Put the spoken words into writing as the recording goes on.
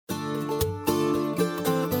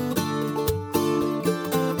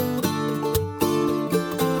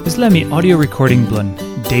Islami audio recording blun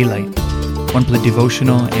Daylight. One play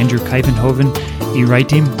devotional Andrew Kuyvenhoven, I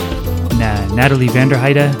Ritim, na Natalie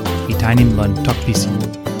Vanderheide, I Tainim blun Tokpisin.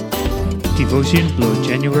 Devotion blow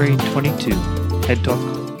January 22. Head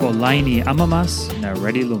talk o Lain I Amamas, na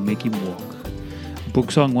Redi lo Mekim walk.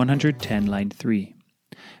 Buk Song 110, line 3.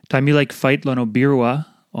 Taim laik fight lono birua,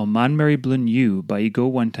 o manmeri blun you, by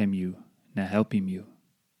go wantaim you, na helpim you.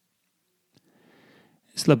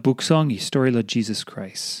 Isla Buk Song, stori la Jisas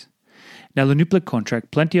Krais. Na Nupela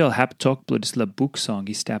Kontrak, planti al hap talk blood isla Buk Song,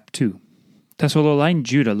 stap 2. Tasol Lain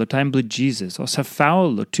Juda, lo time blood Jesus, o sa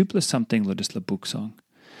foul lo tupela samting lo isla Buk Song.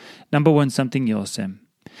 Number 1 samting Olsem.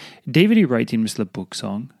 David I Ritim isla Buk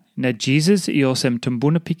Song, na Jesus I Olsem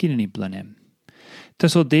tumbuna pikinini wanem.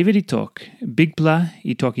 Tasol Devit I talk, Bikpela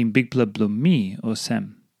I talking Bikpela mi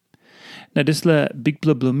Olsem. Na disla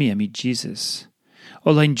Bikpela mi ami Jesus.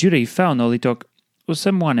 O Lain Juda I found all I talk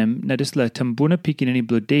Olsem wanem na disla tumbuna pikinini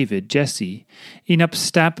blo David, Jesse, inap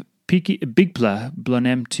stap Bikpela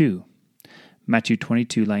wanem too. Matthew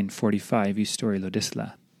 22, line 45, stori lo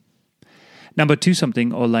disla. Number 2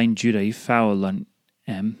 something o Lain Juda I foul lon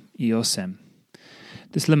I Olsem.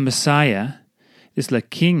 Disla Messiah, disla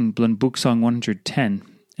King blon Buk Song 110,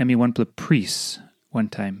 emi one pla priest one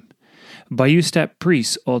time. By you stap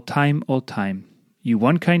priest all time, you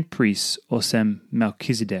one kind priest Olsem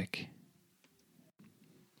Melchizedek.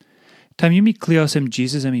 Time you me clear Olsem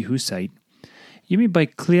Jesus emi husite, you me by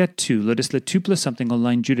clear too, lo disla tupela something o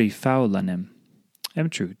Lain Juda I foul lanem.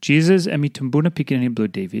 True. Jesus emi tumbuna pikinini blo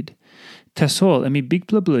David. Tasol emi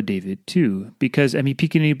Bikpela blo David too, because emi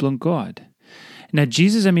pikinini blon God. Now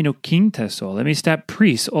Jesus emi no king tasol, emi stap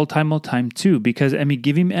priest all time too, because emi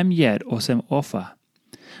give him yet Olsem offer.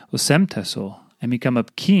 Olsem tasol, emi come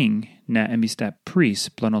up king, na emi stap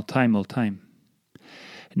priest blon all time.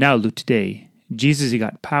 Now lo today, Jesus he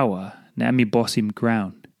got power, na emi boss him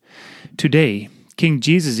ground. Today, King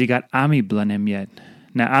Jesus he got ami blon yet.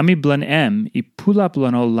 Na ami blon I pull up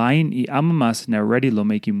blon all Lain I Amamas na Redi lo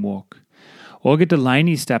make him walk. Or get the Lain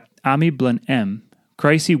I stap ami blon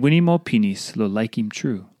Krais I win him all pinis lo like him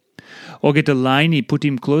true. Or get the Lain I put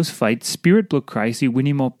him close fight, spirit blo Krais I win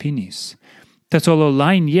him all pinis. That's all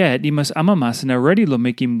Lain yet, I must Amamas na Redi lo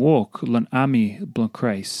make him walk lon ami blon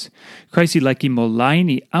Krais. Krais I like him all Lain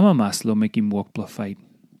I Amamas lo make him walk blo fight.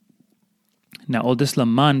 Now all this la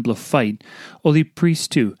man blo fight, only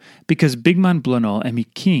priest too, because big man blon all emi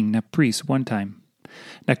king na priest one time.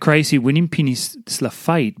 Na Krais I win him pinis this la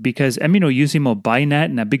fight, because emi no use him all buy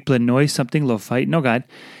nat na Bikpela noise something lo fight, no God,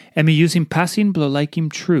 emi use him passing blo like him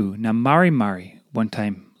true, na mari one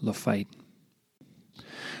time lo fight.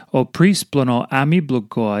 O priest blon all ami blo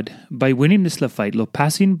God, by winning this la fight, lo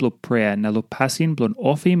passing blo prayer, na lo passing blon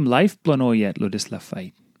off him life blon all yet lo this la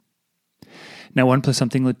fight. Now 1 plus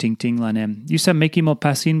something lo ting lanem. You sa make him o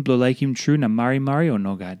passin blo like him true na mari o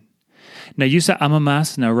no God. Now you sa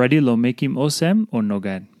Amamas na Redi lo make him Olsem o no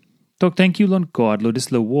God. Tok thank you lon God lo dis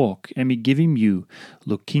lo walk, emi give him you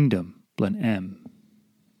lo kingdom blon em.